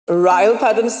Ryle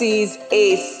Padamsee's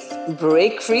ACE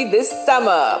Break Free this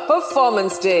summer,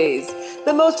 Performance Days,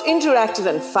 the most interactive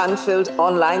and fun-filled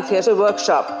online theatre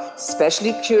workshop,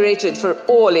 specially curated for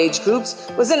all age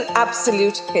groups, was an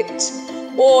absolute hit.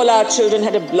 All our children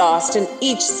had a blast in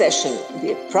each session,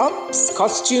 be it props,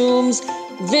 costumes,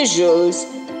 visuals,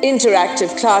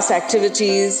 interactive class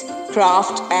activities,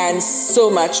 craft, and so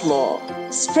much more.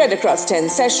 Spread across 10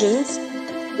 sessions,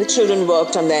 the children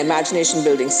worked on their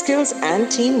imagination-building skills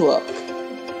and teamwork.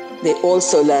 They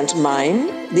also learnt mime,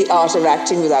 the art of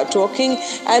acting without talking,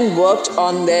 and worked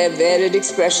on their varied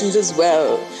expressions as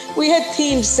well. We had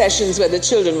themed sessions where the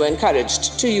children were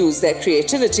encouraged to use their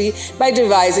creativity by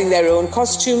devising their own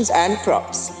costumes and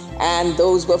props. And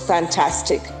those were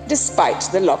fantastic, despite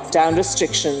the lockdown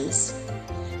restrictions.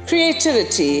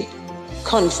 Creativity,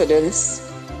 confidence,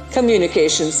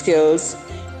 communication skills,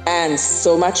 and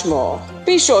so much more.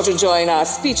 Be sure to join our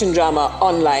speech and drama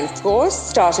online course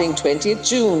starting 20th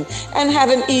June and have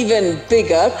an even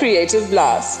bigger creative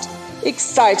blast.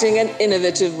 Exciting and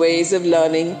innovative ways of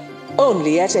learning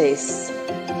only at ACE.